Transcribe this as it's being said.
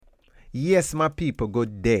Yes, my people,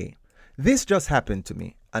 good day. This just happened to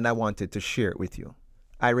me and I wanted to share it with you.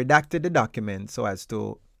 I redacted the document so as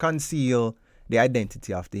to conceal the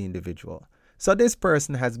identity of the individual. So this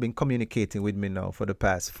person has been communicating with me now for the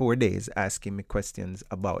past 4 days, asking me questions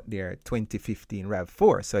about their 2015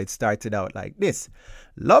 RAV4. So it started out like this.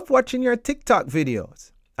 Love watching your TikTok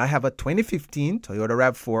videos. I have a 2015 Toyota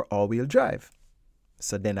RAV4 all-wheel drive.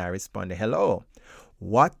 So then I responded, hello.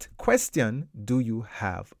 What question do you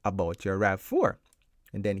have about your RAV4?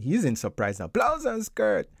 And then he's in surprise now. Blouse and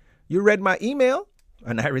skirt. You read my email?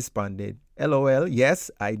 And I responded, LOL, yes,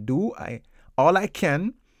 I do. All I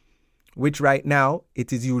can, which right now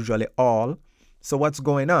it is usually all. So what's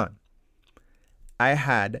going on? I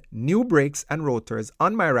had new brakes and rotors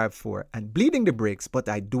on my RAV4 and bleeding the brakes, but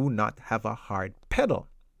I do not have a hard pedal.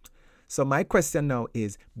 So my question now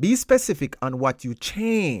is, be specific on what you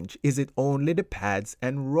change. Is it only the pads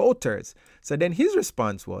and rotors? So then his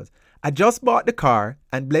response was, I just bought the car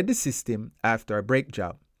and bled the system after a brake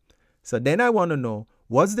job. So then I want to know,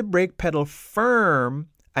 was the brake pedal firm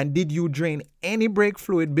and did you drain any brake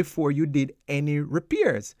fluid before you did any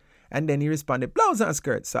repairs? And then he responded, blouse and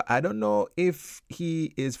skirt. So I don't know if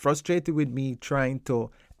he is frustrated with me trying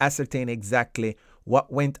to ascertain exactly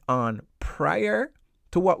what went on prior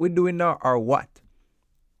to what we're doing now or what.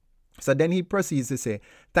 So then he proceeds to say,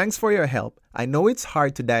 thanks for your help. I know it's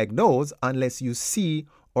hard to diagnose unless you see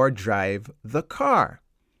or drive the car,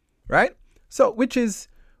 right? So which is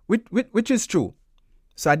true.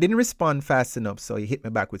 So I didn't respond fast enough. So he hit me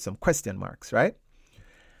back with some question marks, right?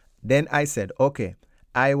 Then I said, okay,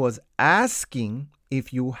 I was asking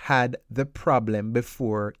if you had the problem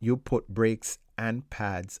before you put brakes and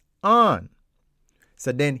pads on.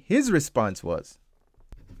 So then his response was,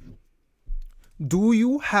 do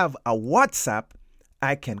you have a WhatsApp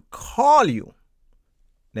I can call you?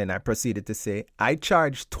 Then I proceeded to say, I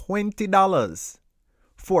charge $20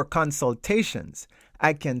 for consultations.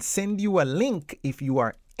 I can send you a link if you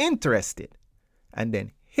are interested. And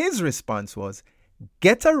then his response was,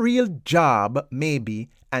 get a real job maybe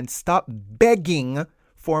and stop begging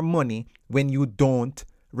for money when you don't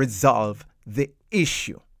resolve the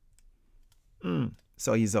issue.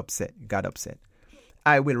 So he's upset, got upset.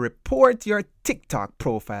 I will report your TikTok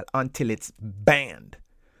profile until it's banned.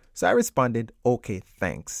 So I responded, okay,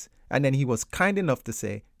 thanks. And then he was kind enough to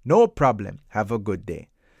say, no problem, have a good day.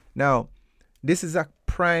 Now, this is a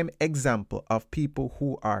prime example of people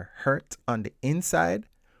who are hurt on the inside,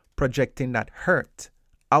 projecting that hurt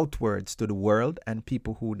outwards to the world and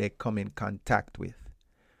people who they come in contact with.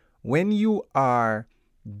 When you are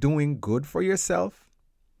doing good for yourself,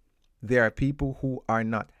 there are people who are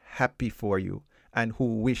not happy for you and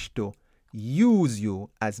who wish to use you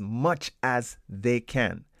as much as they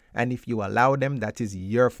can. And if you allow them, that is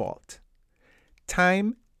your fault.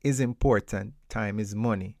 Time is important. Time is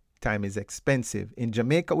money. Time is expensive. In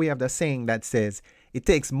Jamaica, we have the saying that says, it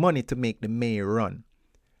takes money to make the mayor run.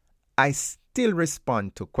 I still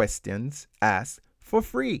respond to questions asked for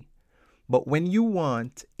free. But when you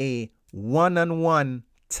want a one-on-one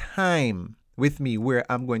time with me where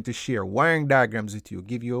I'm going to share wiring diagrams with you,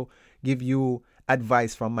 give you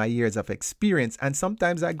advice from my years of experience, and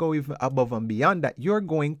sometimes I go even above and beyond that, you're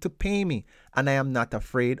going to pay me. And I am not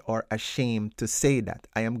afraid or ashamed to say that.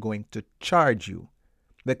 I am going to charge you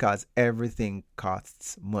because everything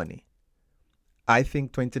costs money. I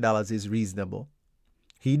think $20 is reasonable.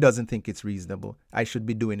 He doesn't think it's reasonable. I should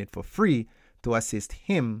be doing it for free to assist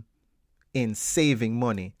him in saving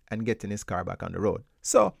money and getting his car back on the road.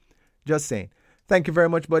 So, just saying. Thank you very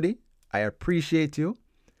much, buddy. I appreciate you.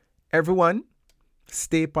 Everyone,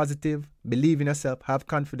 stay positive, believe in yourself, have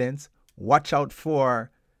confidence, watch out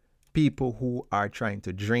for people who are trying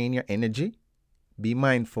to drain your energy, be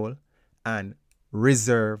mindful, and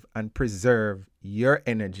reserve and preserve your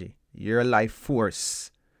energy, your life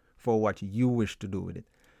force for what you wish to do with it.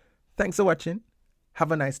 Thanks for watching.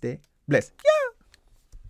 Have a nice day. Bless.